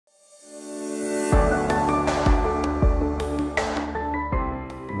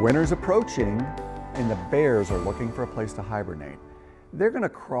Winter's approaching and the bears are looking for a place to hibernate. They're going to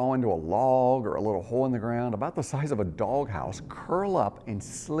crawl into a log or a little hole in the ground about the size of a doghouse, curl up and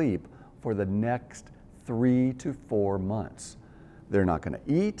sleep for the next 3 to 4 months. They're not going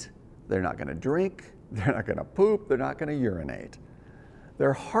to eat, they're not going to drink, they're not going to poop, they're not going to urinate.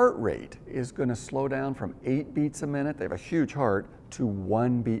 Their heart rate is going to slow down from 8 beats a minute, they have a huge heart, to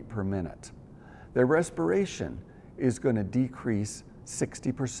 1 beat per minute. Their respiration is going to decrease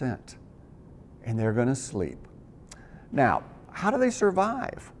 60%, and they're going to sleep. Now, how do they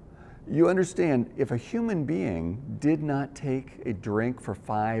survive? You understand, if a human being did not take a drink for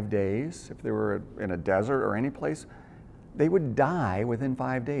 5 days, if they were in a desert or any place, they would die within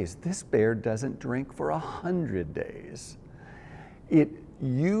 5 days. This bear doesn't drink for 100 days. It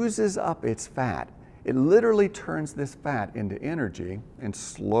uses up its fat. It literally turns this fat into energy and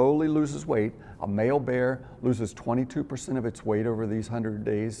slowly loses weight. A male bear loses 22% of its weight over these 100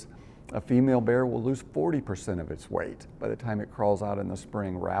 days. A female bear will lose 40% of its weight by the time it crawls out in the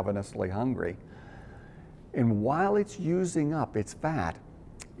spring, ravenously hungry. And while it's using up its fat,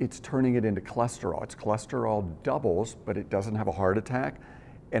 it's turning it into cholesterol. Its cholesterol doubles, but it doesn't have a heart attack.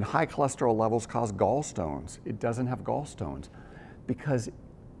 And high cholesterol levels cause gallstones. It doesn't have gallstones because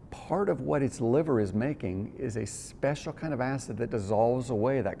part of what its liver is making is a special kind of acid that dissolves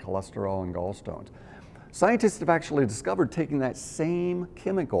away that cholesterol and gallstones. Scientists have actually discovered taking that same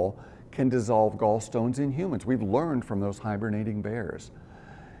chemical can dissolve gallstones in humans. We've learned from those hibernating bears.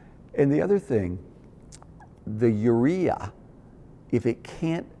 And the other thing, the urea, if it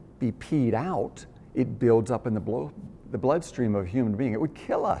can't be peed out, it builds up in the bloodstream of a human being. It would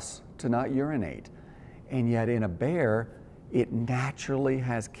kill us to not urinate. And yet in a bear, it naturally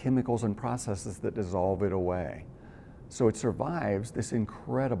has chemicals and processes that dissolve it away. So it survives this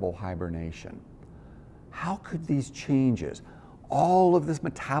incredible hibernation. How could these changes, all of this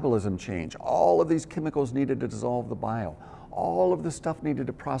metabolism change, all of these chemicals needed to dissolve the bile, all of the stuff needed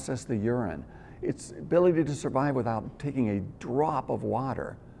to process the urine, its ability to survive without taking a drop of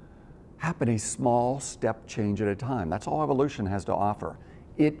water, happen a small step change at a time? That's all evolution has to offer.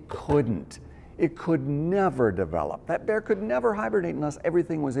 It couldn't. It could never develop. That bear could never hibernate unless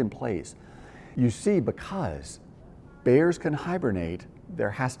everything was in place. You see, because bears can hibernate, there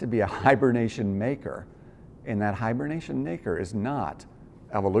has to be a hibernation maker. And that hibernation maker is not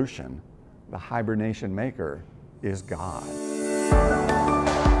evolution. The hibernation maker is God.